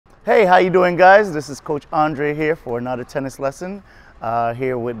Hey, how you doing, guys? This is Coach Andre here for another tennis lesson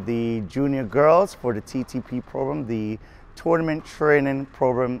here with the junior girls for the TTP program, the tournament training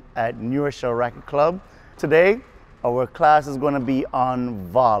program at Rochelle Racquet Club. Today, our class is going to be on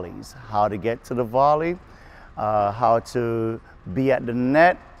volleys, how to get to the volley, how to be at the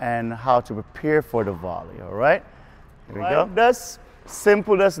net, and how to prepare for the volley, all right? Here we go. That's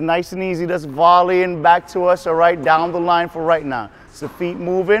simple, that's nice and easy, that's volleying back to us, all right, down the line for right now. So feet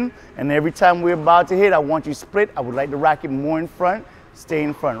moving, and every time we're about to hit, I want you to split. I would like the racket more in front. Stay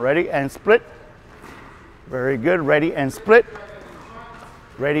in front. Ready and split. Very good. Ready and split.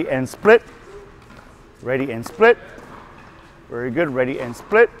 Ready and split. Ready and split. Very good. Ready and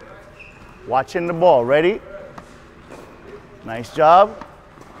split. Watching the ball. Ready. Nice job.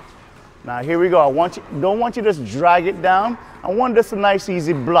 Now here we go. Don't want you to just drag it down. I want just a nice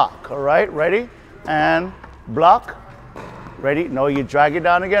easy block. All right. Ready and block. Ready? No, you drag it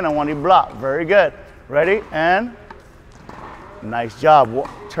down again. I want you to block. Very good. Ready? And nice job.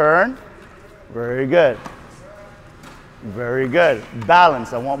 Turn. Very good. Very good.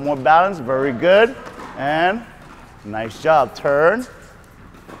 Balance. I want more balance. Very good. And nice job. Turn.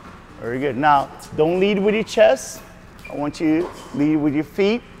 Very good. Now, don't lead with your chest. I want you to lead with your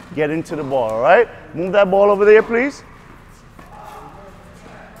feet. Get into the ball, all right? Move that ball over there, please.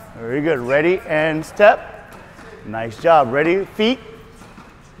 Very good. Ready and step. Nice job. Ready, feet.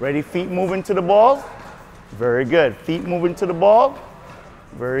 Ready, feet moving to the ball. Very good. Feet moving to the ball.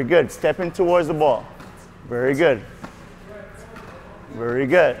 Very good. Stepping towards the ball. Very good. Very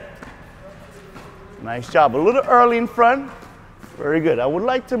good. Nice job. A little early in front. Very good. I would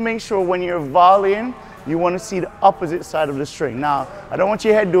like to make sure when you're volleying, you want to see the opposite side of the string. Now, I don't want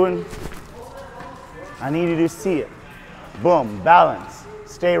your head doing, I need you to see it. Boom, balance.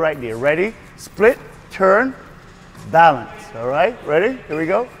 Stay right there. Ready, split, turn, balance. All right, ready? Here we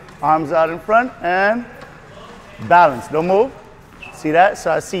go. Arms out in front and balance. Don't move. See that?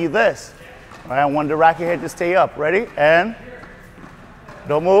 So I see this. All right, I want the racket head to stay up. Ready? And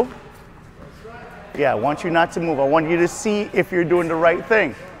don't move. Yeah, I want you not to move. I want you to see if you're doing the right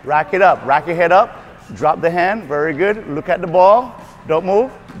thing. Racket up, racket head up. Drop the hand. Very good. Look at the ball. Don't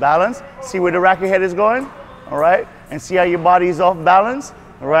move. Balance. See where the racket head is going. All right, and see how your body is off balance.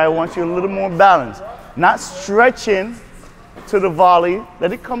 All right, I want you a little more balance. Not stretching to the volley.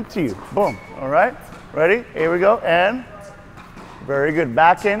 Let it come to you. Boom. All right. Ready? Here we go. And very good.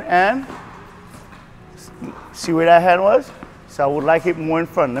 Back in and see where that hand was? So I would like it more in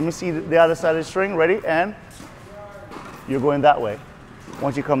front. Let me see the other side of the string. Ready? And you're going that way.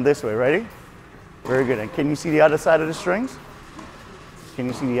 Once you come this way. Ready? Very good. And can you see the other side of the strings? Can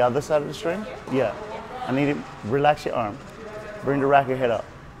you see the other side of the string? Yeah. I need to relax your arm. Bring the racket head up.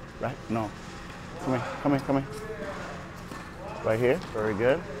 Right? No. Come here, come here, come here. Right here, very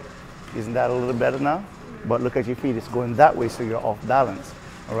good. Isn't that a little better now? But look at your feet, it's going that way so you're off balance.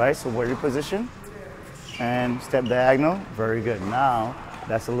 All right, so where's your position? And step diagonal, very good. Now,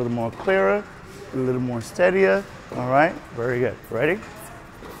 that's a little more clearer, a little more steadier. All right, very good. Ready?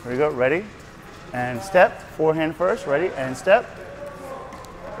 Here we go, ready? And step, forehand first, ready? And step.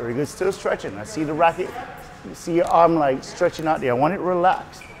 Very good, still stretching. I see the racket, you see your arm like stretching out there. I want it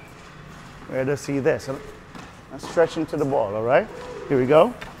relaxed. Where to see this? I'm stretching to the ball, all right? Here we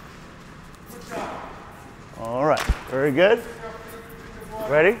go. All right, very good.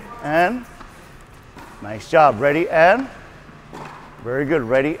 Ready, and nice job. Ready, and very good.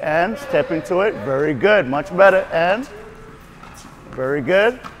 Ready, and step into it. Very good, much better, and very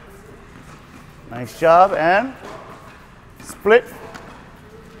good. Nice job, and split,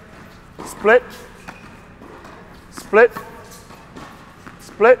 split, split,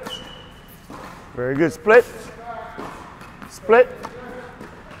 split. Very good. Split, split,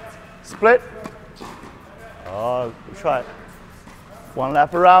 split. Oh, try it. One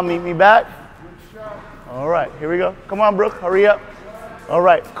lap around, meet me back. All right, here we go. Come on, Brooke, hurry up. All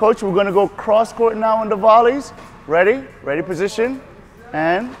right, coach, we're gonna go cross court now on the volleys. Ready? Ready position.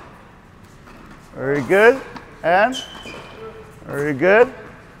 And very good. And very good.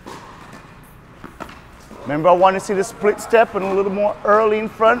 Remember, I want to see the split step and a little more early in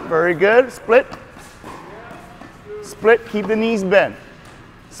front. Very good. Split. Split. Keep the knees bent.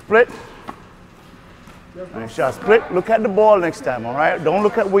 Split. Nice shot. Split. Look at the ball next time, all right? Don't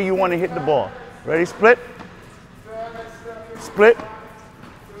look at where you want to hit the ball. Ready? Split. Split.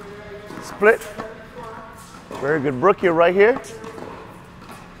 Split. Very good. Brooke, you're right here.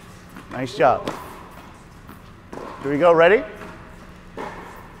 Nice job. Here we go. Ready?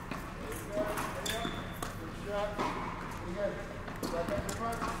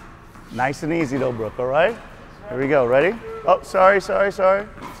 Nice and easy though, Brooke, all right? Here we go, ready? Oh, sorry.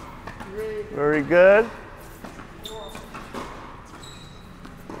 Very good.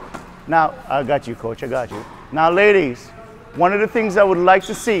 Now, I got you, coach, I got you. Now, ladies, one of the things I would like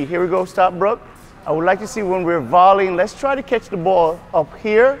to see, here we go, stop, Brooke. I would like to see when we're volleying, let's try to catch the ball up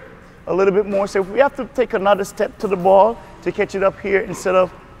here a little bit more. So if we have to take another step to the ball to catch it up here instead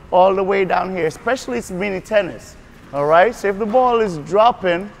of all the way down here, especially it's mini tennis, all right? So if the ball is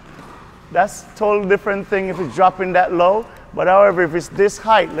dropping, that's a totally different thing if it's dropping that low. But however, if it's this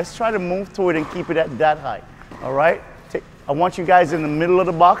height, let's try to move to it and keep it at that height, all right? I want you guys in the middle of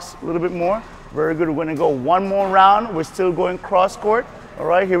the box a little bit more. Very good. We're going to go one more round. We're still going cross court. All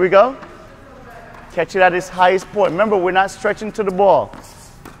right, here we go. Catch it at its highest point. Remember, we're not stretching to the ball.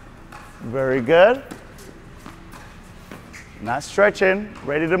 Very good. Not stretching.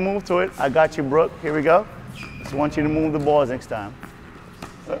 Ready to move to it. I got you, Brooke. Here we go. Just want you to move the balls next time.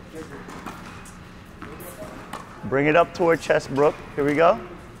 Bring it up to her chest, Brooke. Here we go.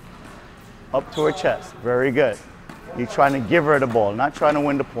 Up to her chest. Very good. You're trying to give her the ball, not trying to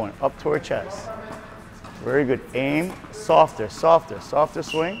win the point. Up to her chest. Very good. Aim. Softer, softer, softer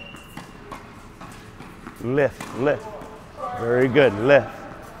swing. Lift, lift. Very good. Lift.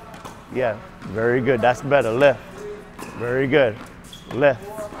 Yeah, very good. That's better. Lift. Very good. Lift.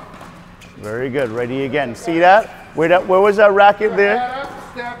 Very good. Ready again. See that? Where was that racket there?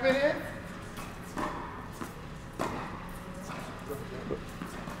 Step it in.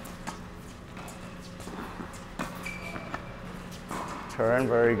 Turn,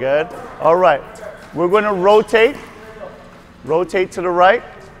 very good. All right, we're going to rotate. Rotate to the right.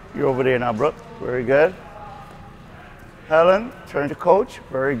 You're over there now, Brooke. Very good. Helen, turn to coach.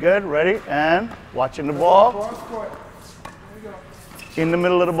 Very good. Ready? And watching the ball. In the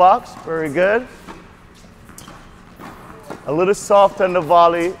middle of the box. Very good. A little soft on the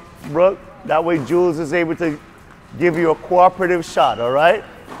volley, Brooke. That way Jules is able to give you a cooperative shot, all right?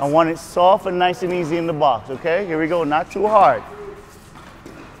 I want it soft and nice and easy in the box, okay? Here we go. Not too hard.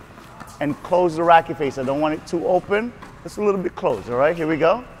 And close the racket face. I don't want it too open. Just a little bit closed, all right? Here we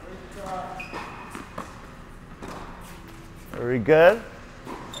go. Very good.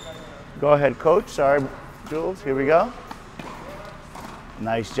 Go ahead, coach. Sorry, Jules. Here we go.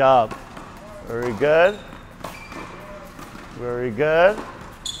 Nice job. Very good. Very good.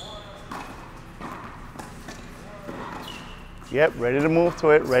 Yep, ready to move to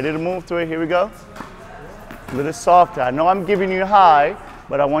it. Ready to move to it. Here we go. A little softer. I know I'm giving you high,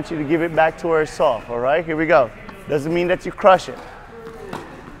 but I want you to give it back to her soft, all right? Here we go. Doesn't mean that you crush it.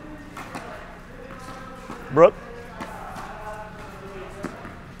 Brooke.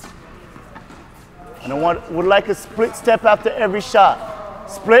 And I would like a split step after every shot.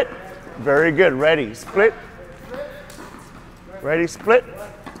 Split. Very good. Ready. Split. Ready. Split.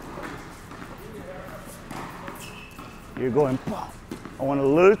 You're going pop. I want a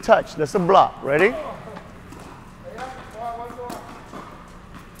little touch. That's a block. Ready?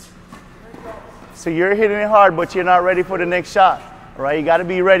 So you're hitting it hard, but you're not ready for the next shot. All right, you got to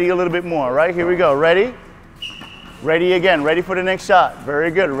be ready a little bit more. All right, here we go. Ready? Ready again. Ready for the next shot.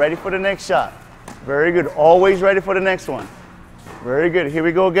 Very good. Ready for the next shot. Very good. Always ready for the next one. Very good. Here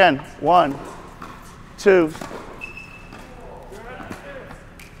we go again. 1, 2.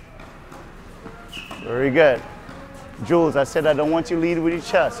 Very good. Jules, I said I don't want you to lead with your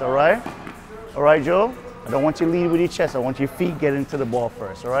chest, all right? All right, Joel? I don't want you to lead with your chest. I want your feet get into the ball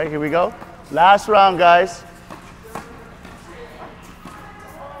first, all right? Here we go. Last round, guys.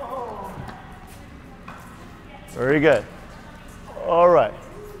 Very good. All right.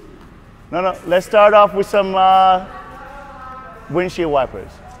 No, let's start off with some windshield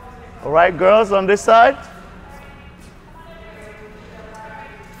wipers. All right, girls on this side.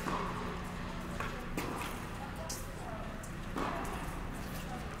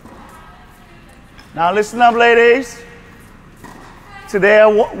 Now listen up, ladies. Today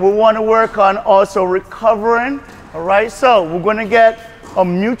we want to work on also recovering, all right? So we're going to get a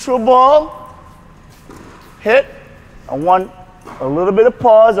neutral ball, hit. I want a little bit of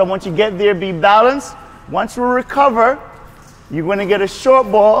pause. I want you to get there, be balanced. Once we recover, you're going to get a short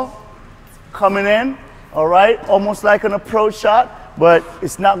ball coming in, all right? Almost like an approach shot, but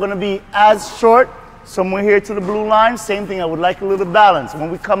it's not going to be as short. Somewhere here to the blue line, same thing. I would like a little balance. When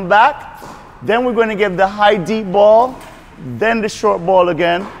we come back, then we're going to give the high deep ball, then the short ball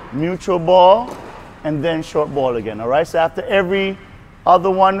again, neutral ball, and then short ball again, all right? So after every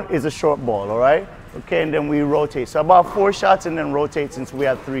other one is a short ball, all right? Okay, and then we rotate. So about 4 shots and then rotate since we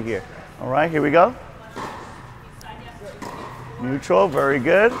have 3 here. All right, here we go. Neutral, very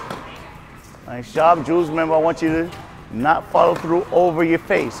good. Nice job. Jules, remember I want you to not follow through over your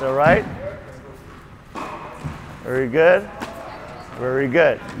face, all right? Very good. Very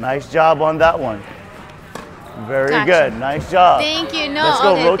good. Nice job on that one. Very Gotcha. good. Nice job. Thank you. No, Let's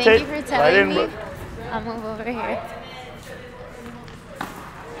go. okay, Rotate. thank you for telling me. Brooke. I'll move over here.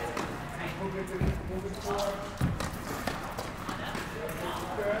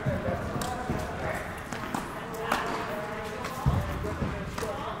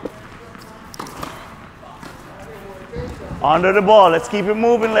 Under the ball. Let's keep it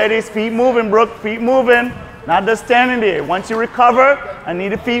moving, ladies. Feet moving, Brooke. Feet moving. Not just standing there. Once you recover, I need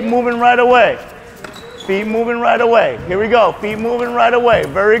the feet moving right away. Feet moving right away. Here we go. Feet moving right away.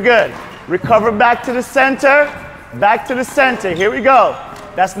 Very good. Recover back to the center. Back to the center. Here we go.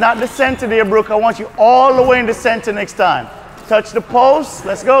 That's not the center there, Brooke. I want you all the way in the center next time. Touch the post.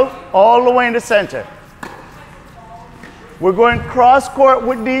 Let's go. All the way in the center. We're going cross court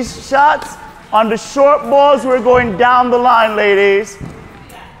with these shots. On the short balls, we're going down the line, ladies.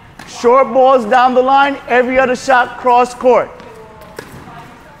 Short balls down the line, every other shot cross court.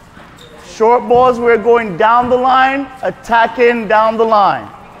 Short balls, we're going down the line, attacking down the line.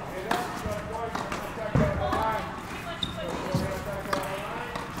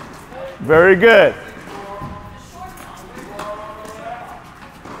 Very good.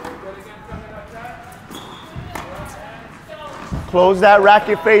 Close that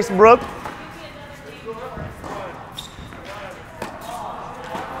racket face, Brooke.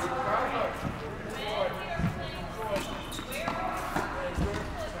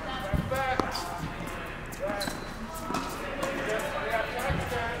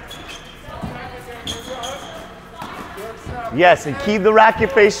 Yes, and keep the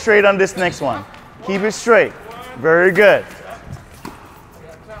racket face straight on this next one. Keep it straight. Very good.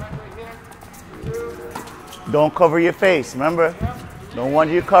 Don't cover your face, remember? Don't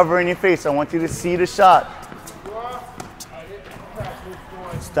want you covering your face. I want you to see the shot.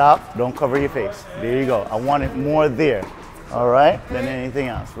 Stop, don't cover your face. There you go. I want it more there, all right, than anything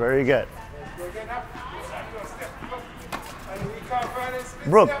else. Very good.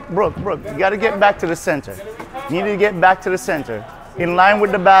 Brooke, you got to get back to the center. You need to get back to the center. In line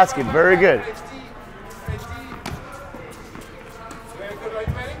with the basket. Very good.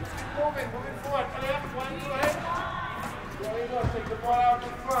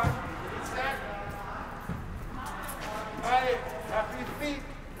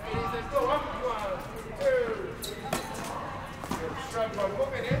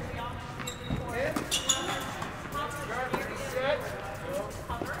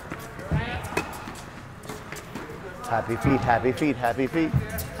 Happy feet, happy feet, happy feet.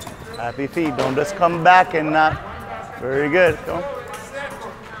 Happy feet. Don't just come back and not. Very good. Don't.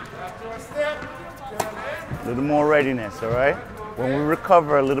 A little more readiness, all right? When we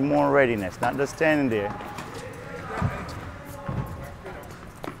recover, a little more readiness, not just standing there.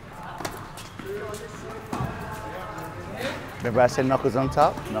 Remember I said knuckles on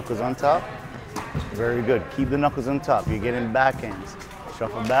top? Knuckles on top. Very good. Keep the knuckles on top. You're getting backhands.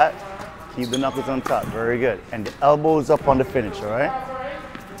 Shuffle back. Keep the knuckles on top. Very good. And the elbows up on the finish, all right?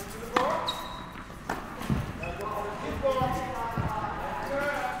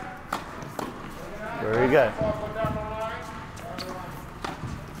 Very good.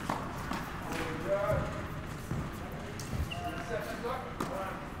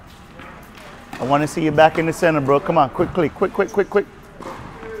 I want to see you back in the center, bro. Come on, quickly, quick.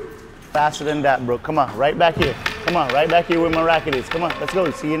 Faster than that, bro. Come on, right back here. Come on, right back here where my racket is. Come on, let's go.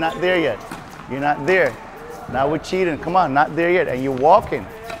 See, you're not there yet. You're not there. Now we're cheating. Come on, not there yet. And you're walking.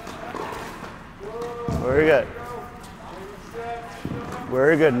 Very good.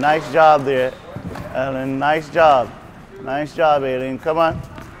 Very good. Nice job there, Ellen. Nice job. Nice job, Aileen. Come on.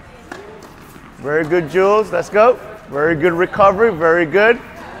 Very good, Jules. Let's go. Very good recovery. Very good.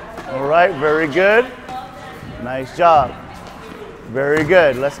 All right, very good. Nice job. Very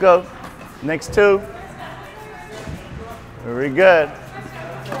good. Let's go. Next two. Very good.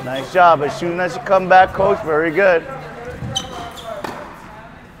 Nice job. As soon as you come back, coach, very good.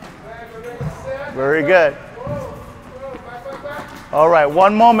 Very good. All right,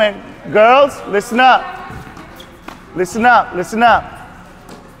 one moment. Girls, listen up. Listen up, listen up.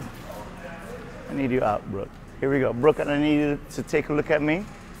 I need you out, Brooke. Here we go. Brooke, I need you to take a look at me.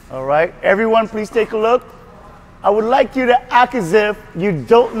 All right, everyone, please take a look. I would like you to act as if you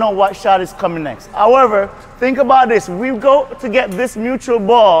don't know what shot is coming next. However, think about this. We go to get this mutual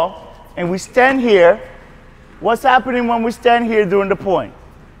ball and we stand here. What's happening when we stand here during the point?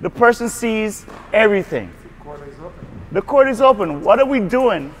 The person sees everything. The court is open. The court is open. What are we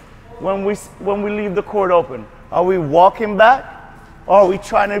doing when we leave the court open? Are we walking back or are we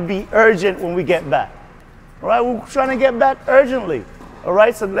trying to be urgent when we get back? All right, we're trying to get back urgently. All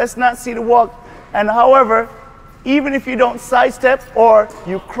right, so let's not see the walk. And however, Even if you don't sidestep or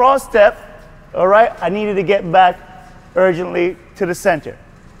you cross step, all right, I need you to get back urgently to the center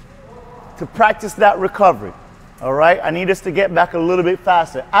to practice that recovery. All right, I need us to get back a little bit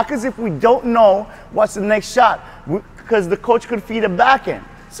faster. Act as if we don't know what's the next shot, because the coach could feed a back in.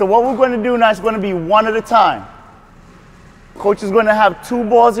 So what we're going to do now is going to be one at a time. Coach is going to have 2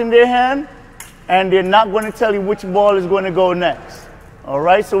 balls in their hand, and they're not going to tell you which ball is going to go next. All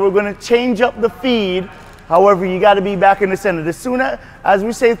right, so we're going to change up the feed. However, you got to be back in the center. The sooner, as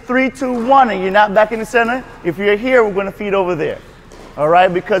we say 3, 2, 1, and you're not back in the center, if you're here, we're going to feed over there. All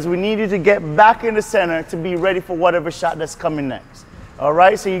right, because we need you to get back in the center to be ready for whatever shot that's coming next. All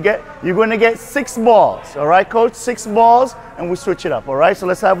right, so you're going to get 6 balls. All right, coach, 6 balls, and we switch it up. All right, so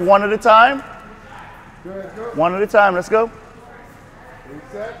let's have one at a time. One at a time, let's go.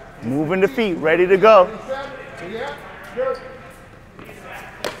 Moving the feet, ready to go.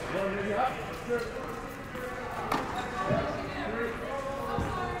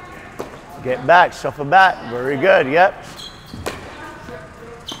 Get back, shuffle back, very good, yep.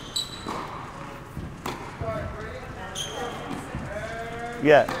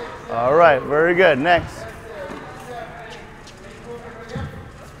 Yeah, all right, very good, next.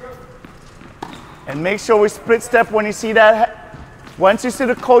 And make sure we split step when you see that. Once you see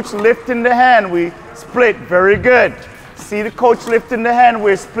the coach lifting the hand, we split, very good. See the coach lifting the hand,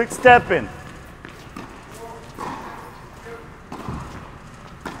 we're split stepping.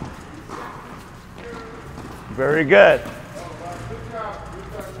 Very good.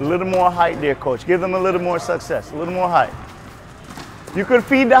 A little more height there, coach. Give them a little more success, a little more height. You could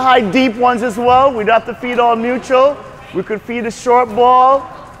feed the high, deep ones as well. We don't have to feed all mutual. We could feed a short ball.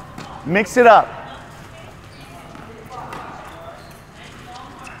 Mix it up.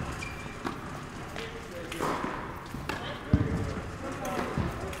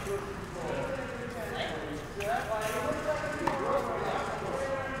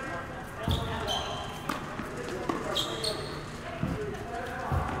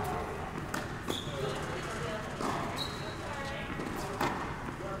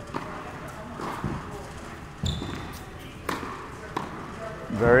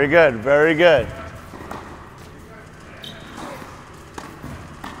 Very good, very good.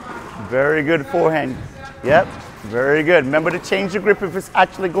 Very good forehand. Yep, very good. Remember to change the grip if it's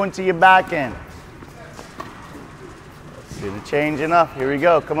actually going to your backhand. See the change enough. Here we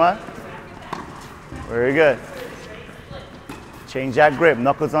go, come on. Very good. Change that grip,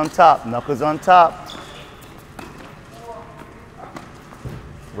 knuckles on top, knuckles on top.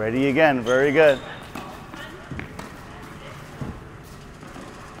 Ready again, very good.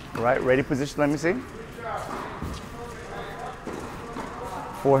 Right, ready position, let me see.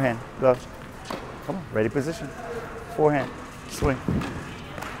 Forehand, go. Come on, ready position. Forehand, swing.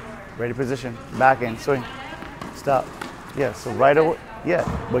 Ready position, backhand, swing. Stop. Yeah, so right away, yeah,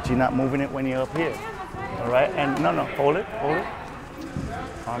 but you're not moving it when you're up here. All right, and no, hold it, hold it.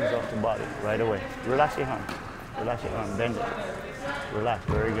 Arms off the body, right away. Relax your arm, bend it. Relax,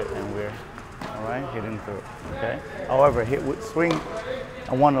 very good, and we're, all right, hitting through, okay? However, hit with swing.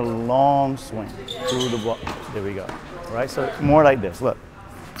 I want a long swing through the ball. There we go. All right, so more like this, look.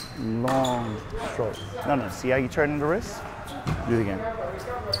 Long stroke. No, see how you turn the wrist? Do it again.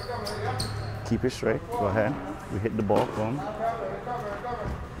 Keep it straight, go ahead. We hit the ball, boom.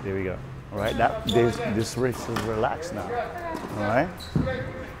 There we go. All right, this wrist is relaxed now. All right?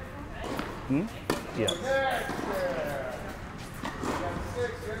 Yeah.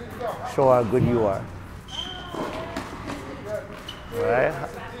 Show how good you are. All right,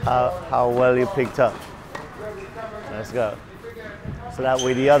 how well you picked up. Let's go. So that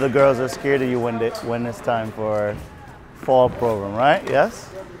way the other girls are scared of you when it's time for fall program, right? Yes?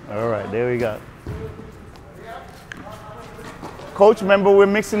 All right, there we go. Coach, remember we're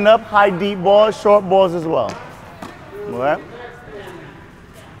mixing up high, deep balls, short balls as well. All right?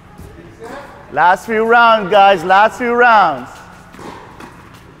 Last few rounds, guys, last few rounds.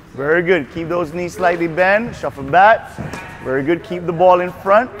 Very good, keep those knees slightly bent, shuffle back. Very good, keep the ball in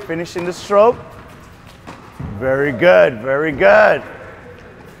front, finishing the stroke. Very good, very good.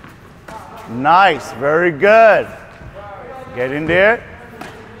 Nice, very good. Get in there.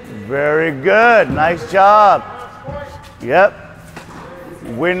 Very good, nice job. Yep.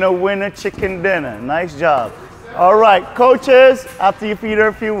 Winner, winner, chicken dinner. Nice job. All right, coaches, after you feed her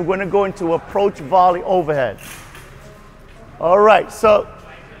a few, we're going to go into approach volley overhead. All right, so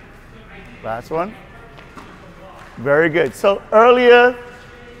last one. Very good. So earlier,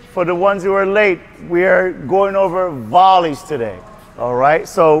 for the ones who are late, we are going over volleys today. All right,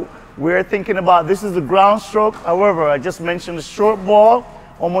 so we're thinking about, this is the ground stroke. However, I just mentioned the short ball,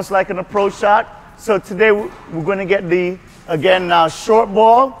 almost like an approach shot. So today we're going to get the, again now, short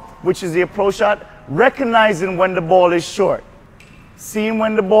ball, which is the approach shot, recognizing when the ball is short. Seeing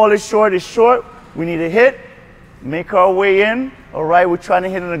when the ball is short, we need to hit, make our way in, all right? We're trying to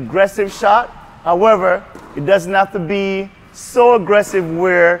hit an aggressive shot. However, it doesn't have to be so aggressive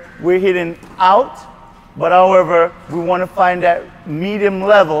where we're hitting out, but however, we want to find that medium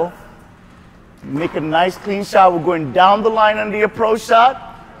level, make a nice clean shot. We're going down the line on the approach shot,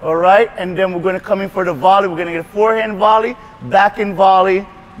 all right? And then we're going to come in for the volley. We're going to get a forehand volley, backhand volley,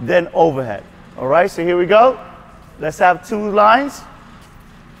 then overhead. All right, so here we go. Let's have 2 lines,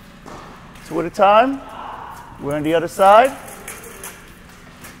 2 at a time. We're on the other side.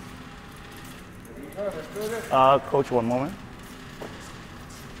 Coach, one moment.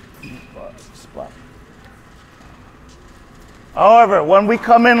 Spot. However, when we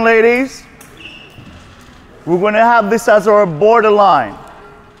come in, ladies, we're going to have this as our borderline.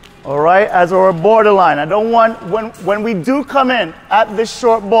 All right, as our borderline. I don't want, when we do come in at this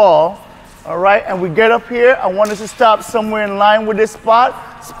short ball, all right, and we get up here, I want us to stop somewhere in line with this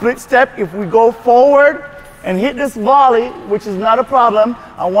spot. Split step. If we go forward and hit this volley, which is not a problem,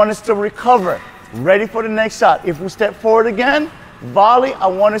 I want us to recover. Ready for the next shot. If we step forward again, volley, I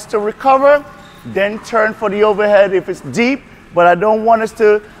want us to recover, then turn for the overhead if it's deep, but I don't want us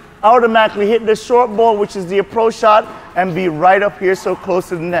to automatically hit the short ball, which is the approach shot, and be right up here so close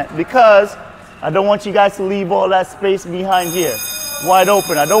to the net, because I don't want you guys to leave all that space behind here, wide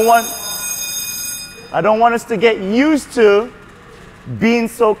open. I don't want us to get used to being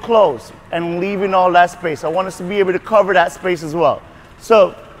so close and leaving all that space. I want us to be able to cover that space as well.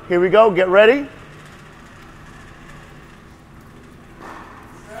 So here we go, get ready.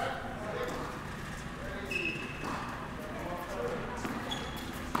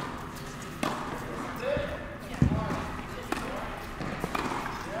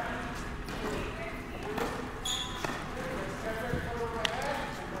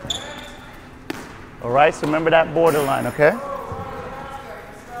 All right, so remember that borderline, okay?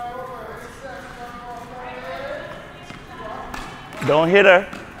 Don't hit her.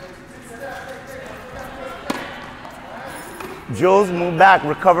 Jules, move back,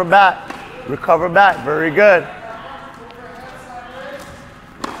 recover back. Recover back, very good.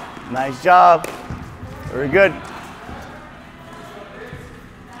 Nice job, very good.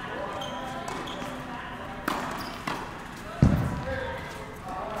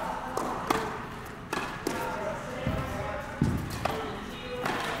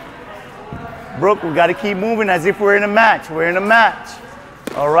 Brooke, we got to keep moving as if we're in a match. We're in a match.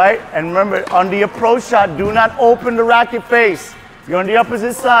 All right? And remember, on the approach shot, do not open the racket face. You're on the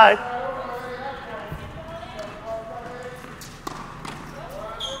opposite side.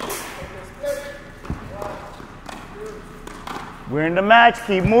 We're in the match.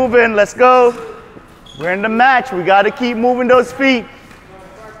 Keep moving. Let's go. We're in the match. We got to keep moving those feet.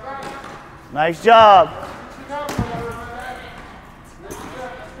 Nice job.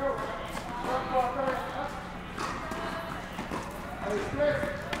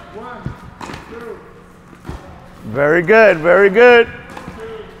 Very good, very good.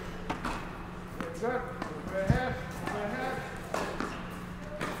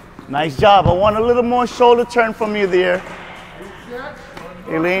 Nice job. I want a little more shoulder turn from you there,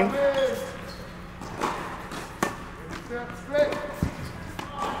 Aileen.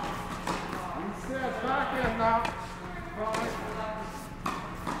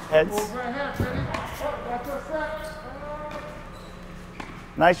 Heads.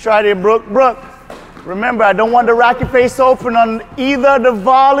 Nice try there, Brooke. Brooke. Remember, I don't want the racket face open on either the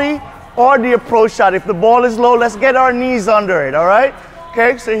volley or the approach shot. If the ball is low, let's get our knees under it, all right?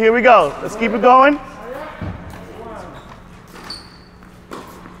 Okay, so here we go. Let's keep it going.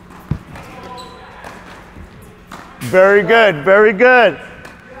 Very good, very good.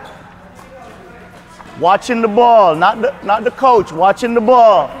 Watching the ball, not the coach, watching the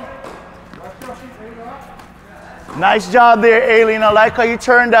ball. Nice job there, Aileen. I like how you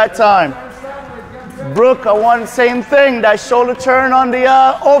turned that time. Brooke, I want the same thing, that shoulder turn on the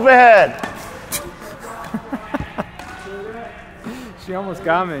overhead. She almost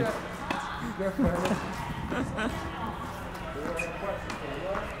got me.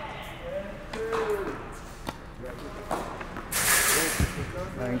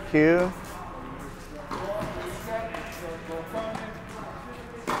 Thank you.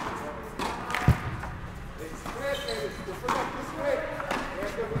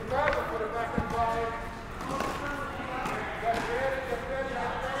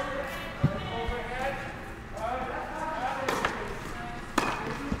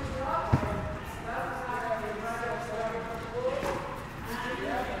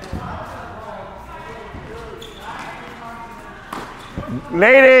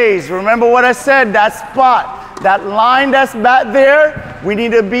 Ladies, remember what I said, that spot, that line that's back there, we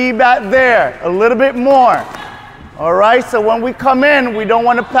need to be back there a little bit more. All right, so when we come in, we don't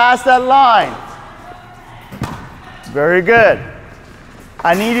want to pass that line. Very good.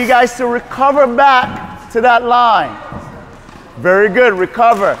 I need you guys to recover back to that line. Very good,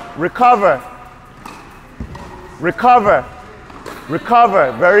 recover, recover, recover,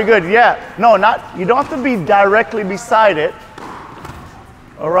 recover. Very good, yeah. No, you don't have to be directly beside it.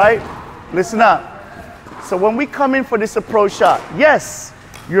 All right, listen up. So when we come in for this approach shot, yes,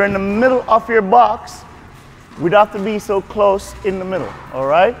 you're in the middle of your box. We don't have to be so close in the middle, all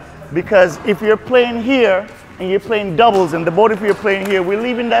right? Because if you're playing here and you're playing doubles and the both of you are playing here, we're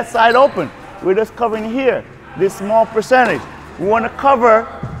leaving that side open. We're just covering here, this small percentage. We want to cover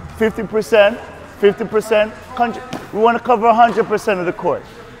 50%, 50%, 100. We want to cover 100% of the court,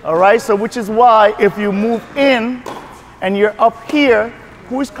 all right? So which is why if you move in and you're up here,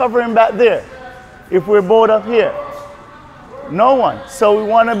 who's covering back there? If we're both up here? No one. So we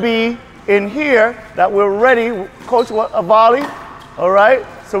want to be in here, that we're ready. Coach, what, a volley? All right?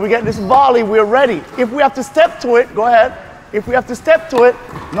 So we get this volley, we're ready. If we have to step to it, go ahead. If we have to step to it,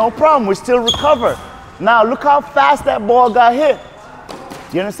 no problem, we still recover. Now look how fast that ball got hit.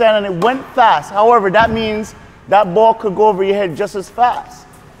 You understand? And it went fast. However, that means that ball could go over your head just as fast.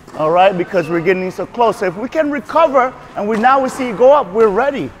 All right, because we're getting so close. So if we can recover and we see it go up, we're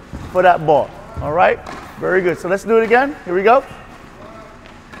ready for that ball. All right, very good. So let's do it again. Here we go.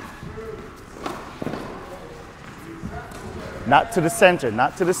 Not to the center,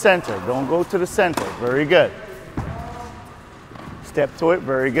 not to the center. Don't go to the center. Very good. Step to it.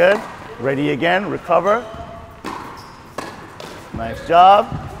 Very good. Ready again. Recover. Nice job.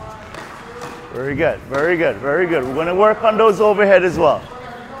 Very good. Very good. Very good. We're going to work on those overhead as well.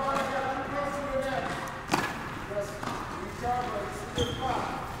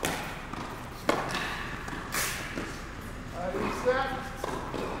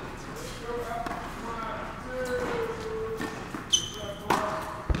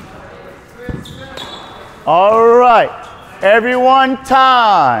 All right, everyone,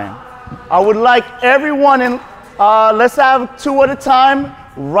 time. I would like everyone in, let's have two at a time,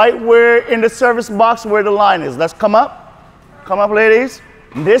 right where in the service box where the line is. Let's come up. Come up, ladies.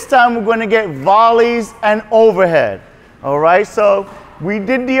 This time we're going to get volleys and overhead. All right, so we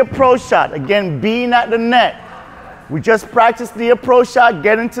did the approach shot. Again, being at the net. We just practiced the approach shot,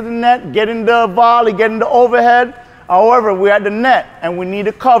 getting to the net, getting the volley, getting the overhead. However, we're at the net and we need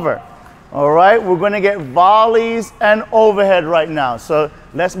a cover. All right, we're going to get volleys and overhead right now. So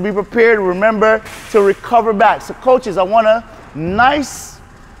let's be prepared. Remember to recover back. So coaches, I want a nice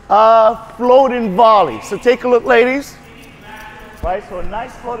floating volley. So take a look, ladies. Right, so a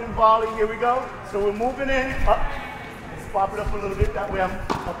nice floating volley. Here we go. So we're moving in up. Let's pop it up a little bit. That way I'm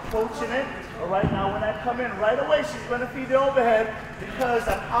approaching it. All right, now when I come in right away, she's going to feed the overhead because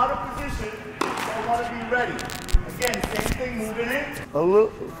I'm out of position. So I want to be ready. Again, same thing, moving in. A little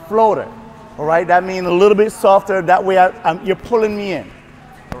floater. All right, that means a little bit softer. That way you're pulling me in.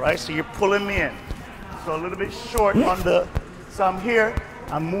 All right, so you're pulling me in. So a little bit short on the, so I'm here,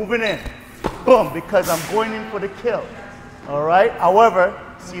 I'm moving in. Boom, because I'm going in for the kill. All right, however,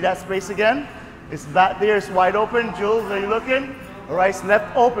 see that space again? It's back there, it's wide open. Jules, are you looking? All right, it's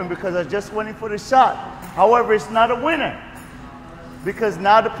left open because I just went in for the shot. However, it's not a winner because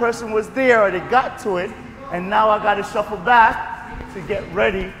now the person was there or they got to it, and now I got to shuffle back to get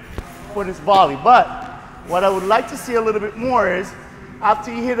ready for this volley. But what I would like to see a little bit more is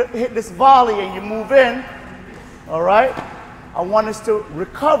after you hit this volley and you move in, all right, I want us to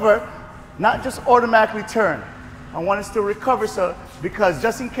recover, not just automatically turn. I want us to recover, so because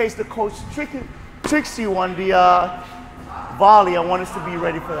just in case the coach tricks you on the volley, I want us to be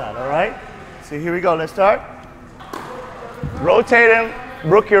ready for that, all right? So here we go, let's start. Rotating,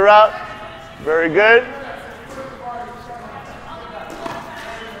 Brooke, you're out. Very good.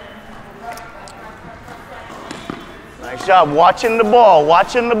 Nice job, watching the ball,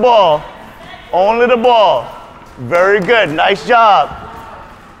 watching the ball. Only the ball. Very good, nice job.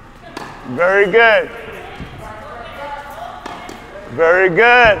 Very good. Very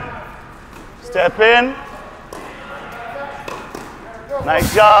good. Step in.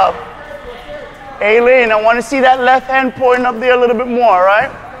 Nice job. Aileen, I want to see that left hand pointing up there a little bit more, all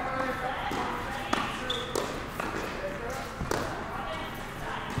right?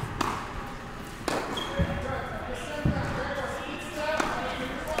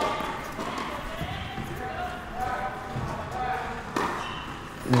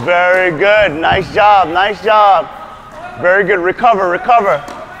 Very good. Nice job. Nice job. Very good. Recover, recover.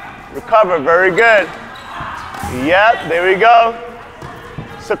 Recover. Very good. Yep, there we go.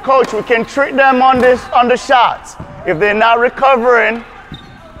 So coach, we can trick them on the shots. If they're not recovering,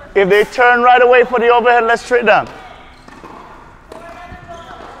 if they turn right away for the overhead, let's trick them.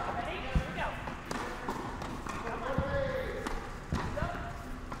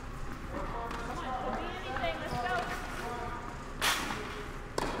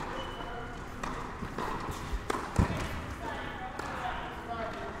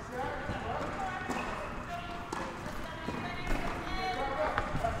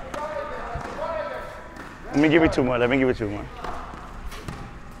 Let me give you two more. Let me give you two more.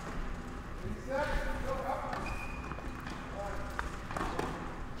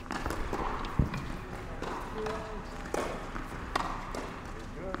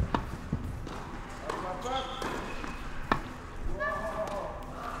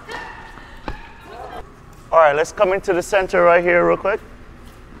 All right, let's come into the center right here real quick.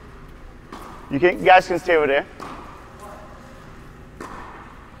 You guys can stay over there.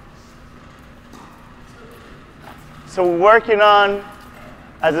 So we're working on,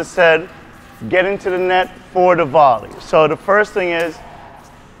 as I said, getting to the net for the volley. So the first thing is,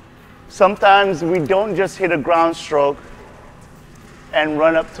 sometimes we don't just hit a ground stroke and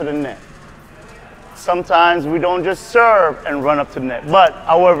run up to the net. Sometimes we don't just serve and run up to the net. But,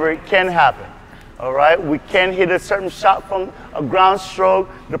 however, it can happen. All right, we can hit a certain shot from a ground stroke.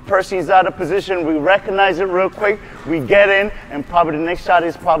 The person is out of position. We recognize it real quick. We get in, and probably the next shot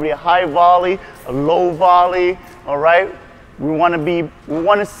is probably a high volley, a low volley. All right, we want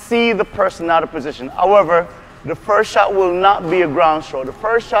to see the person out of position. However, the first shot will not be a ground stroke. The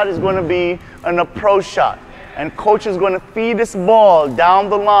first shot is going to be an approach shot, and coach is going to feed this ball down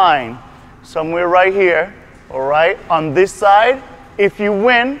the line, somewhere right here. All right, on this side, if you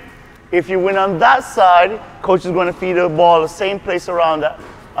win on that side, coach is going to feed the ball the same place around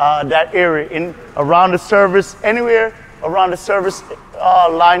that area, around the service, anywhere around the service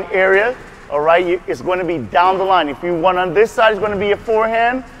line area. All right, it's going to be down the line. If you win on this side, it's going to be a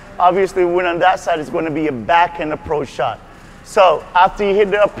forehand. Obviously, win on that side, it's going to be a backhand approach shot. So after you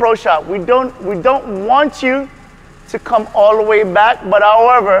hit the approach shot, we don't want you to come all the way back, but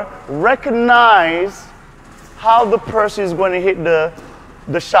however, recognize how the person is going to hit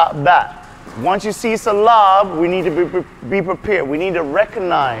the shot back. Once you see it's a lob, we need to be prepared. We need to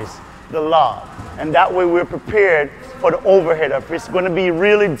recognize the lob. And that way we're prepared for the overhead. If it's going to be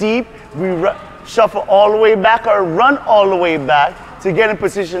really deep, we shuffle all the way back or run all the way back to get in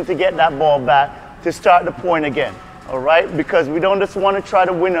position to get that ball back to start the point again. All right? Because we don't just want to try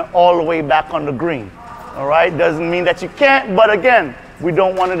to win it all the way back on the green. All right? Doesn't mean that you can't, but again, we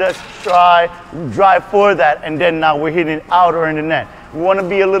don't want to just drive for that and then now we're hitting out or in the net. We want to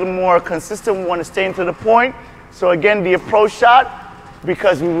be a little more consistent. We want to stay into the point. So again, the approach shot,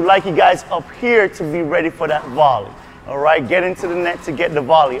 because we would like you guys up here to be ready for that volley. All right, get into the net to get the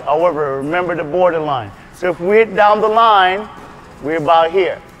volley. However, remember the borderline. So if we hit down the line, we're about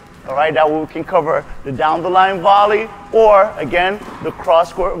here. All right, that way we can cover the down the line volley, or again, the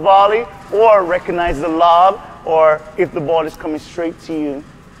cross court volley, or recognize the lob, or if the ball is coming straight to you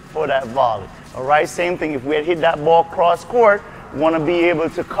for that volley. All right, same thing. If we had hit that ball cross court, we want to be able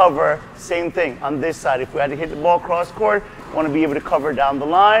to cover, same thing on this side. If we had to hit the ball cross court, we want to be able to cover down the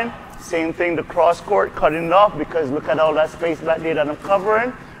line. Same thing, the cross court, cutting it off, because look at all that space back there that I'm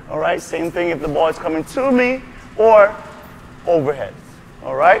covering. All right, same thing if the ball is coming to me, or overhead.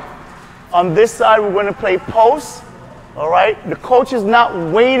 All right, on this side, we're going to play post. All right, the coach is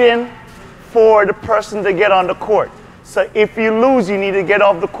not waiting for the person to get on the court. So if you lose, you need to get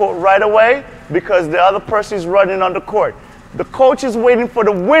off the court right away because the other person is running on the court. The coach is waiting for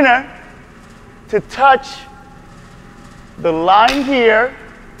the winner to touch the line here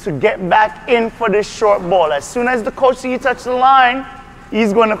to get back in for this short ball. As soon as the coach sees you touch the line,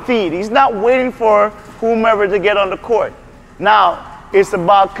 he's going to feed. He's not waiting for whomever to get on the court. Now, it's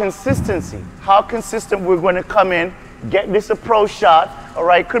about consistency. How consistent we're going to come in, get this approach shot. All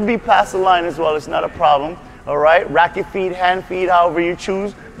right, could be past the line as well. It's not a problem. All right, racket feed, hand feed, however you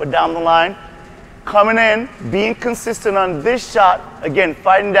choose, but down the line. Coming in, being consistent on this shot, again,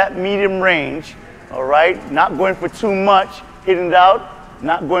 fighting that medium range, all right? Not going for too much, hitting it out,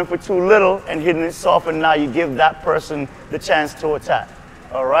 not going for too little and hitting it soft, and now you give that person the chance to attack,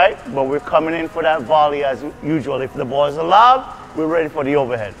 all right? But we're coming in for that volley as usual. If the ball is allowed, we're ready for the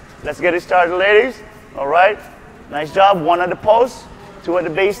overhead. Let's get it started, ladies, all right? Nice job, one at the post, two at the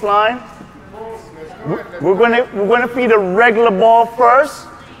baseline. We're gonna feed a regular ball first.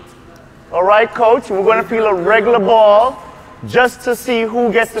 All right, coach, we're going to feel a regular ball just to see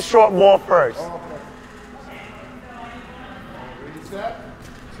who gets the short ball first.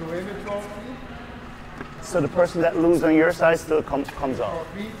 so the person that loses on your side still comes off.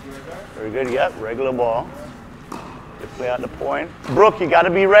 Very good, yep, regular ball. You play out the point. Brooke, you gotta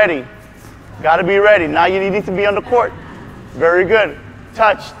be ready. Gotta be ready. Now you need to be on the court. Very good.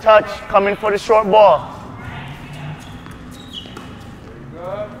 Touch, touch, come in for the short ball.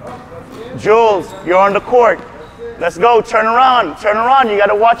 Jules, you're on the court. Let's go, turn around, turn around. You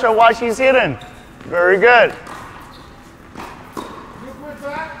gotta watch her while she's hitting. Very good.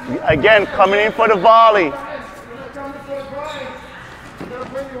 Again, coming in for the volley.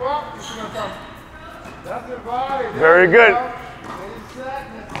 Very good.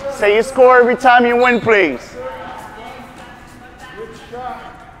 Say your score every time you win, please.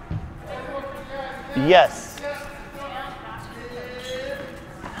 Yes.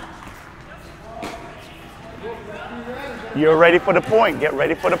 You're ready for the point. Get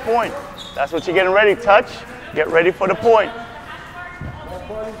ready for the point. That's what you're getting ready. Touch. Get ready for the point.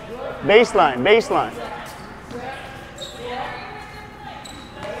 Baseline, baseline.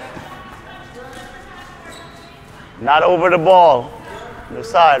 Not over the ball. The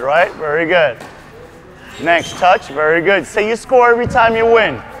side, right? Very good. Next, touch. Very good. Say your score every time you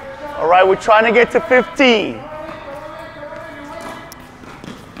win. All right, we're trying to get to 15.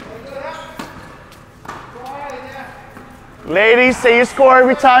 Ladies, say your score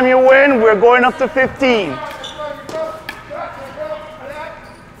every time you win. We're going up to 15.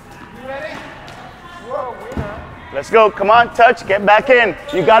 Let's go. Come on, touch. Get back in.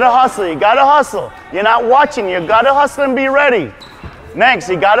 You got to hustle. You got to hustle. You're not watching. You got to hustle and be ready. Next,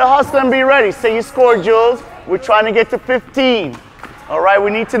 you got to hustle and be ready. Say your score, Jules. We're trying to get to 15. All right,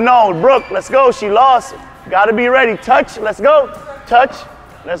 we need to know. Brooke, let's go. She lost. Got to be ready. Touch. Let's go. Touch.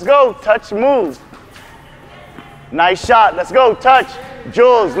 Let's go. Touch. Move. Nice shot. Let's go. Touch.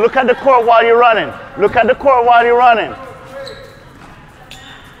 Jules, look at the court while you're running. Look at the court while you're running.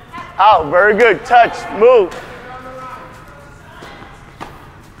 Out. Very good. Touch. Move.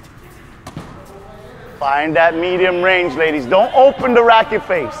 Find that medium range, ladies. Don't open the racket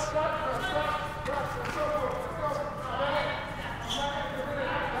face.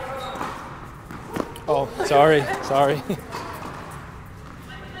 Oh, sorry, sorry.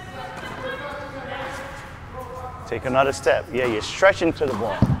 Take another step. Yeah, you're stretching to the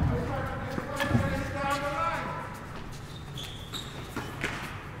ball.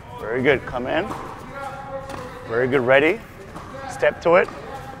 Very good. Come in. Very good. Ready. Step to it.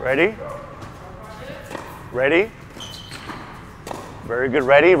 Ready. Ready. Very good.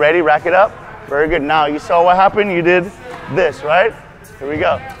 Ready. Ready. Rack it up. Very good. Now, you saw what happened? You did this, right? Here we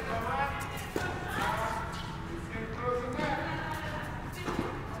go.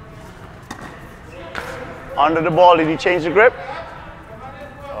 Under the ball, did you change the grip?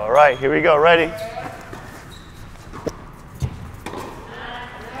 All right, here we go. Ready.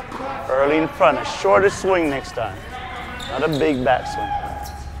 Early in front, a shorter swing next time. Not a big backswing.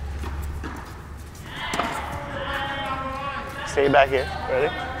 Stay back here. Ready?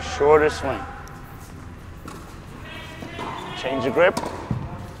 Shorter swing. Change the grip.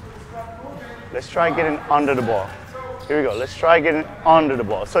 Let's try getting under the ball. Here we go. Let's try getting under the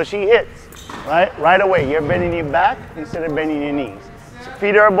ball. So she hits, right? Right away. You're bending your back instead of bending your knees. So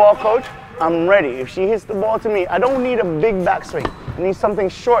feed her a ball, coach. I'm ready. If she hits the ball to me, I don't need a big backswing. I need something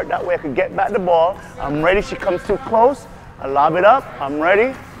short. That way I could get back the ball. I'm ready. She comes too close. I lob it up. I'm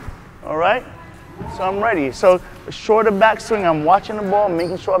ready. All right? So I'm ready. So a shorter backswing, I'm watching the ball,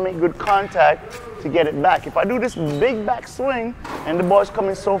 making sure I make good contact to get it back. If I do this big backswing and the ball's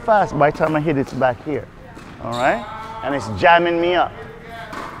coming so fast, by the time I hit it's back here. All right? And it's jamming me up.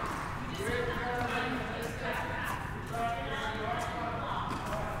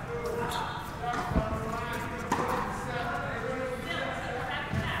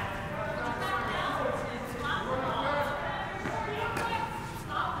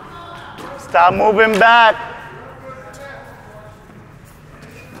 Stop moving back.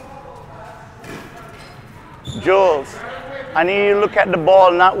 Jules, I need you to look at the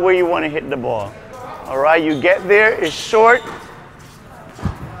ball, not where you want to hit the ball. All right, you get there, it's short.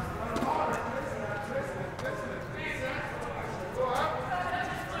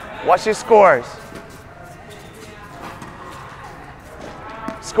 Watch your scores.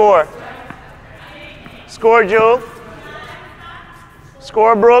 Score. Score, Jules.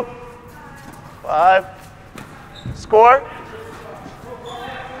 Score, Brooke. 5. Score.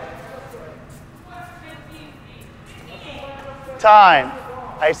 Time.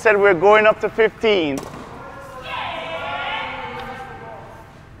 I said we're going up to 15.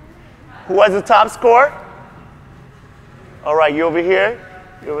 Who has the top score? All right, you over here,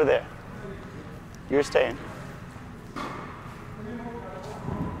 you over there. You're staying.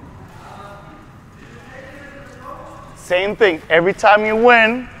 Same thing. Every time you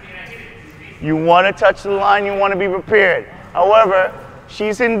win, you want to touch the line, you want to be prepared. However,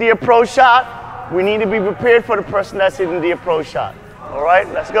 she's hitting the approach shot. We need to be prepared for the person that's hitting the approach shot. All right,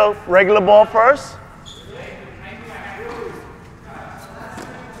 let's go. Regular ball first.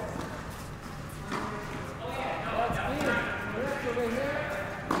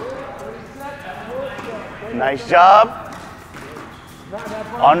 Nice job.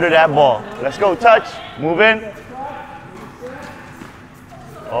 Under that ball. Let's go, touch. Move in.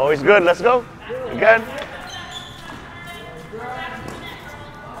 Always good. Let's go. Again.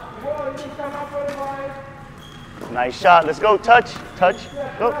 Nice shot. Let's go. Touch. Touch.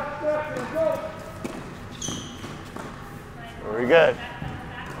 Go. Very good.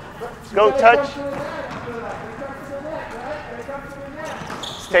 Let's go. Touch.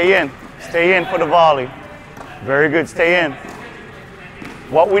 Stay in. Stay in for the volley. Very good. Stay in.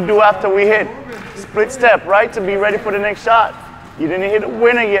 What we do after we hit. Split step, right? To be ready for the next shot. You didn't hit a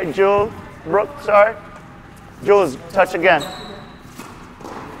winner yet, Jules. Brooke, sorry. Jules, touch again.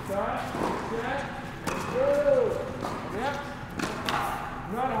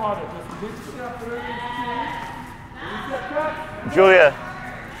 Julia,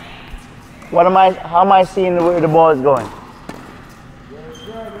 how am I seeing where the ball is going?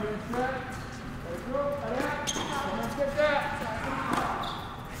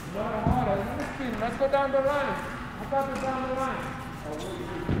 Let's go down the line.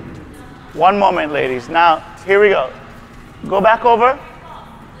 One moment, ladies. Now, here we go. Go back over.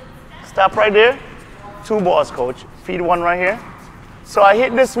 Stop right there. 2 balls, coach. Feed one right here. So I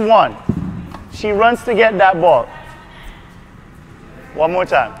hit this one. She runs to get that ball. One more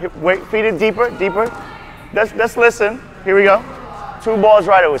time. Wait, feed it deeper, deeper. Let's listen. Here we go. 2 balls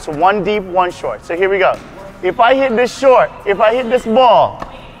right away. So 1 deep, 1 short. So here we go. If I hit this short, if I hit this ball,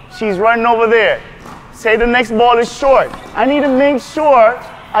 she's running over there. Say the next ball is short. I need to make sure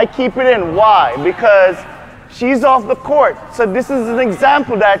I keep it in. Why? Because she's off the court. So this is an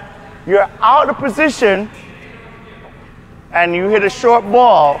example that you're out of position and you hit a short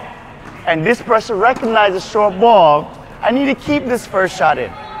ball and this person recognizes short ball. I need to keep this first shot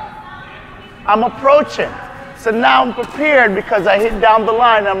in. I'm approaching. So now I'm prepared because I hit down the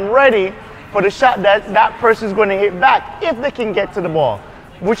line. I'm ready for the shot that person's going to hit back if they can get to the ball.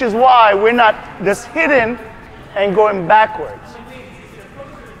 Which is why we're not just hitting and going backwards.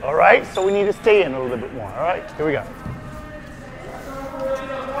 All right, so we need to stay in a little bit more. All right, here we go.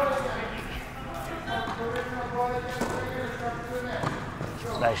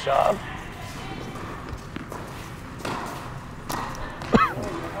 Nice job.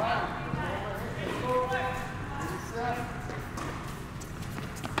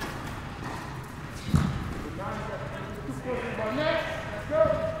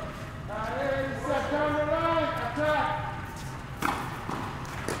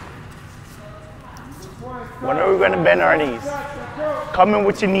 When are we going to bend our knees? Come in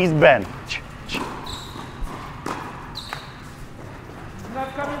with your knees bent.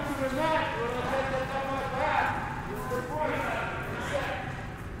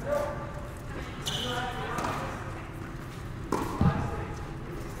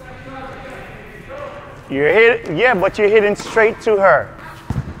 You're hitting, yeah, but you're hitting straight to her.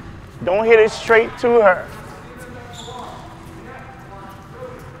 Don't hit it straight to her.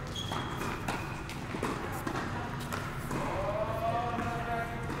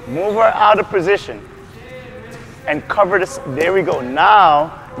 Move her out of position and cover this. There we go.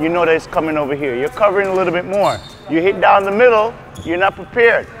 Now you know that it's coming over here. You're covering a little bit more. You hit down the middle, you're not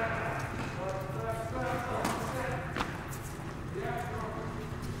prepared.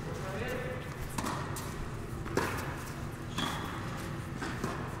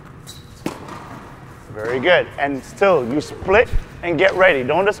 Very good. And still, you split and get ready.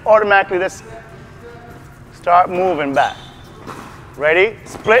 Don't just automatically just start moving back. Ready?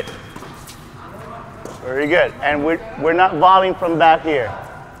 Split. Very good. And we're not volleying from back here.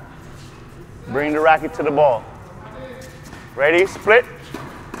 Bring the racket to the ball. Ready? Split.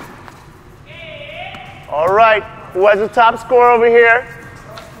 All right. Who has the top score over here?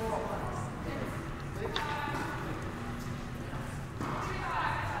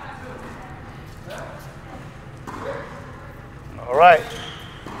 All right.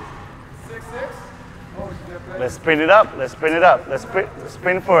 Let's spin it up. Let's spin it up. Let's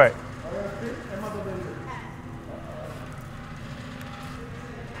spin for it.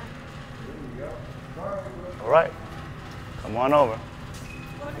 All right. Come on over.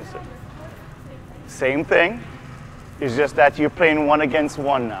 Same thing. It's just that you're playing 1 against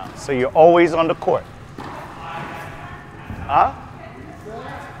 1 now. So you're always on the court. Huh?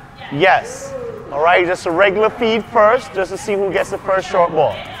 Yes. All right, just a regular feed first, just to see who gets the first short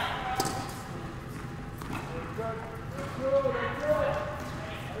ball.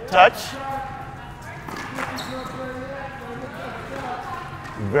 Touch.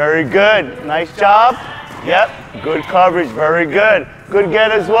 Very good. Nice job. Yep. Good coverage. Very good. Good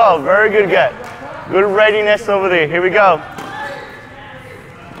get as well. Very good get. Good readiness over there. Here we go.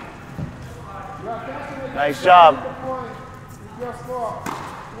 Nice job.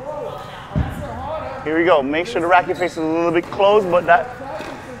 Here we go. Make sure the racket face is a little bit closed, but that.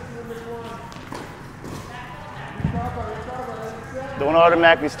 Don't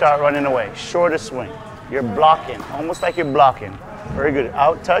automatically start running away. Shorter swing. You're blocking, almost like you're blocking. Very good.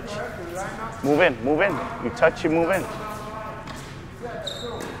 Out, touch. Move in, move in. You touch, you move in.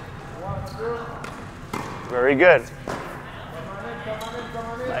 Very good.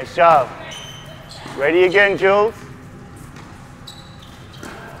 Nice job. Ready again, Jules.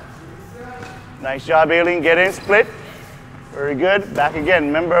 Nice job, Aileen. Get in, split. Very good. Back again.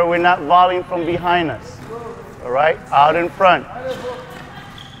 Remember, we're not volleying from behind us. All right, out in front.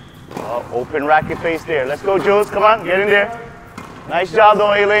 Oh, open racket face there. Let's go, Jules. Come on, get in there. Nice job,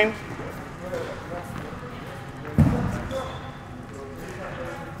 though, Aileen.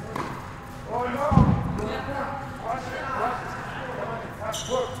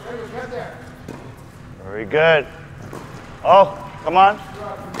 Very good. Oh, come on.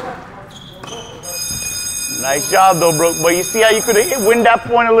 Nice job, though, Brooke. But you see how you could have win that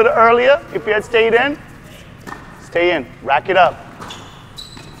point a little earlier if you had stayed in? Stay in. Rack it up.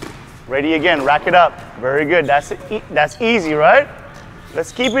 Ready again. Rack it up. Very good. That's easy, right?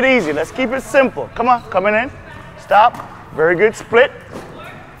 Let's keep it easy. Let's keep it simple. Come on. Coming in. Stop. Very good. Split.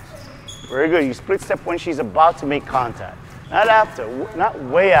 Very good. You split step when she's about to make contact. Not after. Not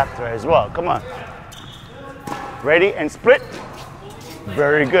way after as well. Come on. Ready and split.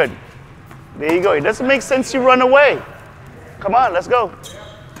 Very good. There you go. It doesn't make sense you run away. Come on. Let's go.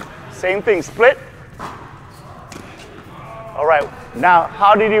 Same thing. Split. All right, now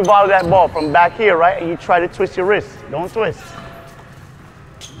how did you volley that ball? From back here, right? And you try to twist your wrist. Don't twist.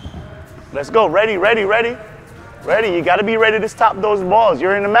 Let's go. Ready, ready, ready. Ready. You got to be ready to stop those balls.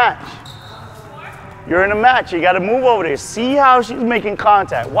 You're in a match. You're in a match. You got to move over there. See how she's making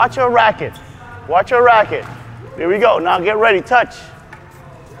contact. Watch her racket. Watch her racket. There we go. Now get ready. Touch.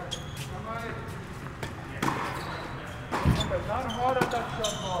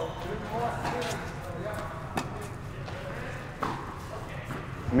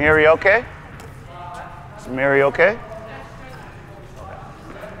 Mary, okay? Is Mary okay?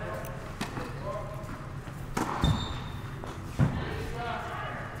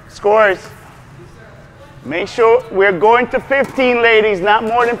 Scores. Make sure we're going to 15, ladies, not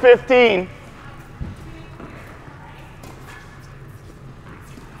more than 15.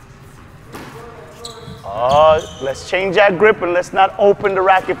 Let's change that grip and let's not open the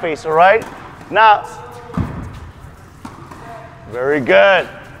racket face, all right? Now, very good.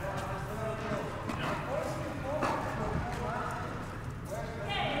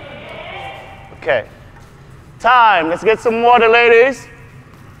 Okay. Time. Let's get some water, ladies.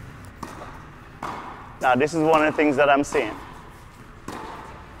 Now, this is one of the things that I'm seeing.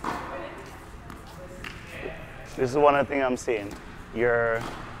 This is one of the things I'm seeing. You're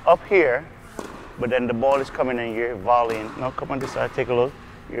up here, but then the ball is coming in, you're volleying. No, come on this side, take a look.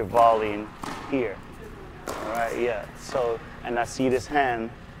 You're volleying here. All right, yeah. So, and I see this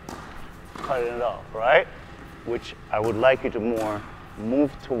hand cutting it off, right? Which I would like you to more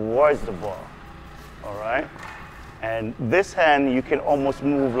move towards the ball. All right? And this hand, you can almost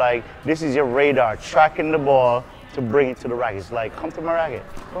move like, this is your radar, tracking the ball to bring it to the racket. It's like, come to my racket,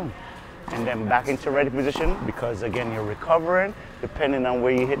 boom. And then back into ready position, because again, you're recovering, depending on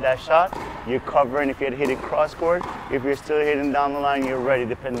where you hit that shot. You're covering if you had hit it cross court. If you're still hitting down the line, you're ready,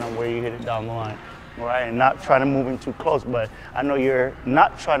 depending on where you hit it down the line. All right, and not trying to move in too close, but I know you're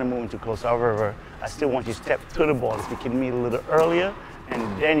not trying to move in too close. However, I still want you to step to the ball. If you can meet a little earlier,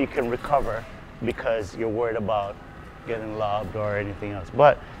 and then you can recover, because you're worried about getting lobbed or anything else.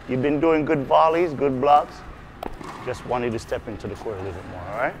 But you've been doing good volleys, good blocks. Just wanted to step into the court a little bit more,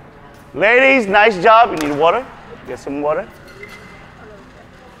 all right? Ladies, nice job. You need water? Get some water.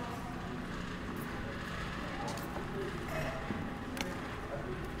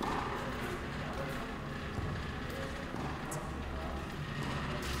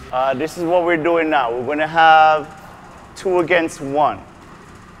 This is what we're doing now. We're gonna have 2 against 1.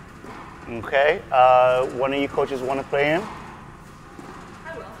 Okay, one of you coaches want to play in?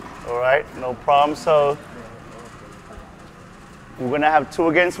 I will. All right, no problem. So we're going to have 2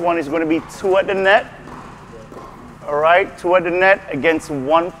 against 1. It's going to be 2 at the net. All right, 2 at the net against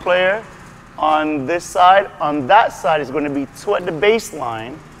 1 player on this side. On that side is going to be 2 at the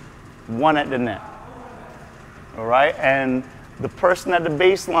baseline, 1 at the net. All right, and the person at the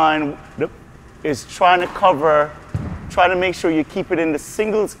baseline is trying to cover, trying to make sure you keep it in the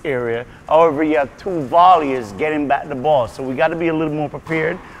singles area. However, you have 2 volleys getting back the ball. So we got to be a little more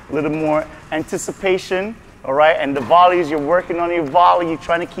prepared, a little more anticipation. All right, and the volleys, you're working on your volley, you're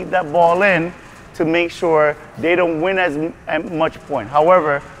trying to keep that ball in to make sure they don't win as much point.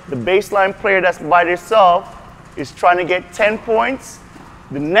 However, the baseline player that's by themselves is trying to get 10 points.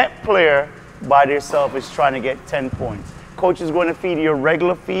 The net player by themselves is trying to get 10 points. Coach is going to feed you a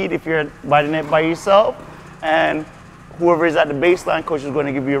regular feed if you're by the net by yourself, and whoever is at the baseline, coach is going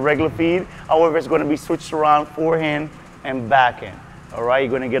to give you a regular feed. However, it's going to be switched around forehand and backhand. All right, you're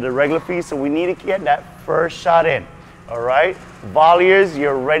going to get a regular feed, so we need to get that first shot in. All right, volleyers,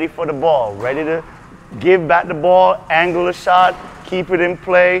 you're ready for the ball, ready to give back the ball, angle the shot, keep it in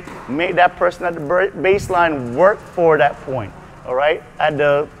play, make that person at the baseline work for that point. All right, at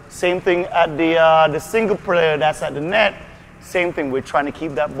the same thing at the single player that's at the net, same thing, we're trying to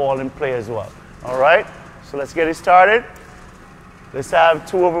keep that ball in play as well. All right, so let's get it started. Let's have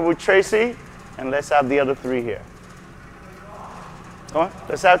 2 over with Tracy, and let's have the other 3 here. Come on,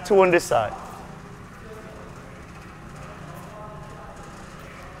 let's have 2 on this side.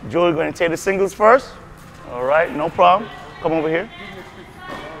 Joey, going to take the singles first. All right, no problem. Come over here.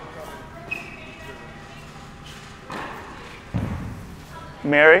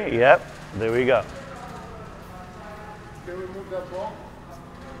 Mary, yep, there we go. Can we move that ball?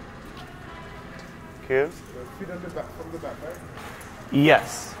 Okay. Feed on the back, from the back, right?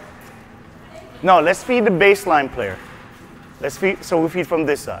 Yes. No, let's feed the baseline player. Let's feed, so we feed from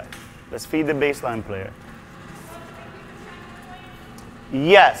this side. Let's feed the baseline player.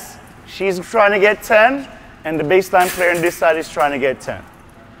 Yes, she's trying to get 10, and the baseline player on this side is trying to get 10.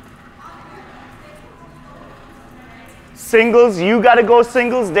 Singles, you got to go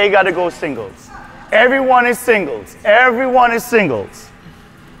singles, they got to go singles. Everyone is singles. Everyone is singles.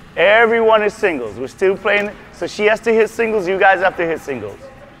 Everyone is singles. We're still playing, so she has to hit singles, you guys have to hit singles.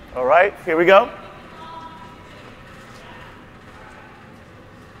 All right, here we go.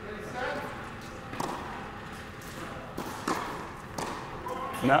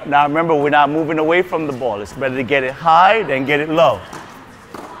 Now remember, we're not moving away from the ball. It's better to get it high than get it low.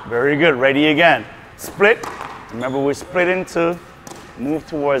 Very good, ready again. Split. Remember, we're splitting to move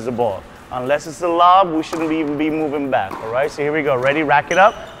towards the ball. Unless it's a lob, we shouldn't even be moving back, all right? So here we go, ready, rack it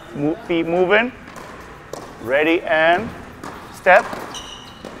up, feet moving. Ready and step.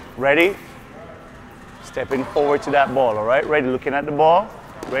 Ready, stepping forward to that ball, all right? Ready, looking at the ball.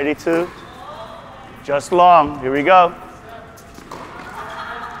 Ready to, just long, here we go.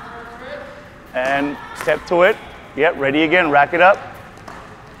 And step to it. Yep, ready again, rack it up.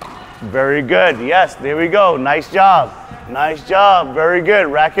 Very good, yes, there we go, nice job. Nice job, very good,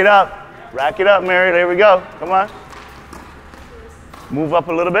 rack it up. Rack it up, Mary, there we go, come on. Move up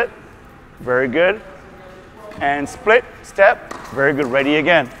a little bit, very good. And split, step, very good, ready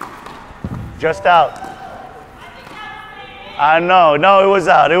again. Just out. I know, no, it was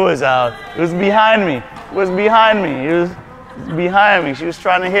out, it was out. It was behind me, it was behind me, it was behind me. She was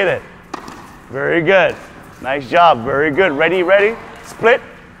trying to hit it. Very good, nice job, very good. Ready, ready, split,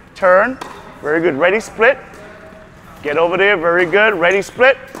 turn, very good. Ready, split, get over there, very good. Ready,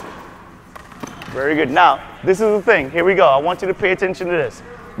 split, very good. Now, this is the thing, here we go. I want you to pay attention to this.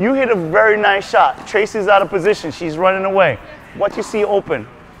 You hit a very nice shot. Tracy's out of position, she's running away. What you see open?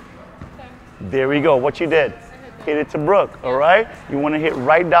 There we go, what you did. Hit it to Brooke, all right? You want to hit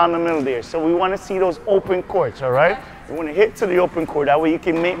right down the middle there. So we want to see those open courts, all right? You want to hit to the open court. That way you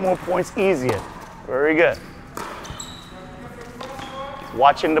can make more points easier. Very good.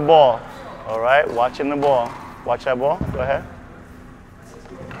 Watching the ball, all right? Watching the ball. Watch that ball, go ahead.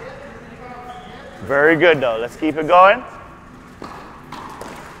 Very good though, let's keep it going.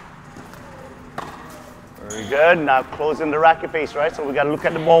 Very good, now closing the racket face, right? So we got to look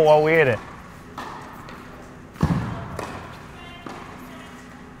at the ball while we hit it.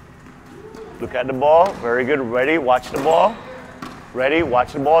 Look at the ball, very good, ready, watch the ball. Ready,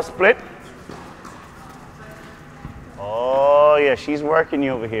 watch the ball, split. Oh yeah, she's working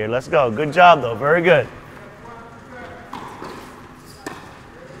you over here. Let's go, good job though, very good.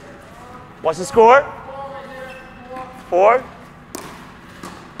 What's the score? 4.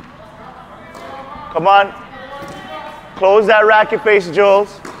 Come on, close that racket face,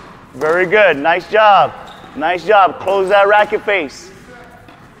 Jules. Very good, nice job. Nice job, close that racket face.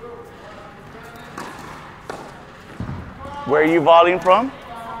 Where are you volleying from?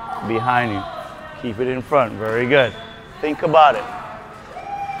 Behind you. Keep it in front. Very good. Think about it.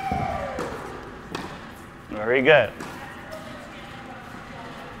 Very good.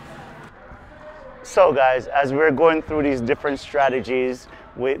 So guys, as we're going through these different strategies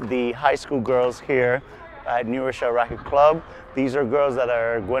with the high school girls here at Rochelle Racquet Club, these are girls that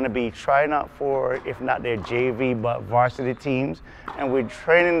are going to be trying out for, if not their JV, but varsity teams. And we're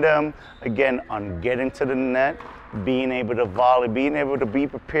training them, again, on getting to the net, being able to volley, being able to be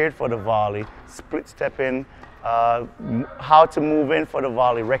prepared for the volley, split stepping, how to move in for the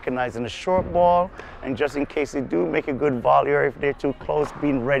volley, recognizing the short ball, and just in case they do make a good volley or if they're too close,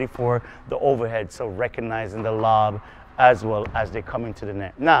 being ready for the overhead, so recognizing the lob as well as they're coming to the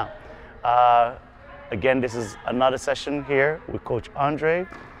net. Now, again, this is another session here with Coach Andre.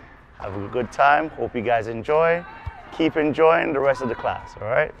 Have a good time. Hope you guys enjoy. Keep enjoying the rest of the class, all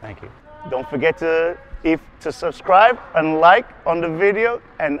right? Thank you. Don't forget to subscribe and like on the video.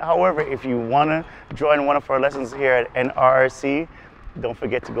 And however, if you want to join one of our lessons here at NRRC, don't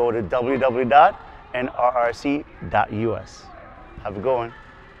forget to go to www.nrrc.us. Have a good one.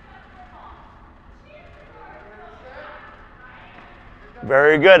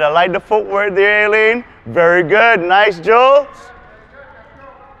 Very good. I like the footwork there, Aileen. Very good. Nice, Joel.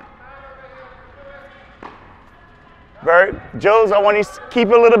 Jules, I want you to keep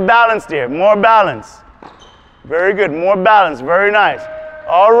a little balance there. More balance. Very good. More balance. Very nice.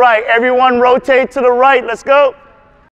 All right. Everyone rotate to the right. Let's go.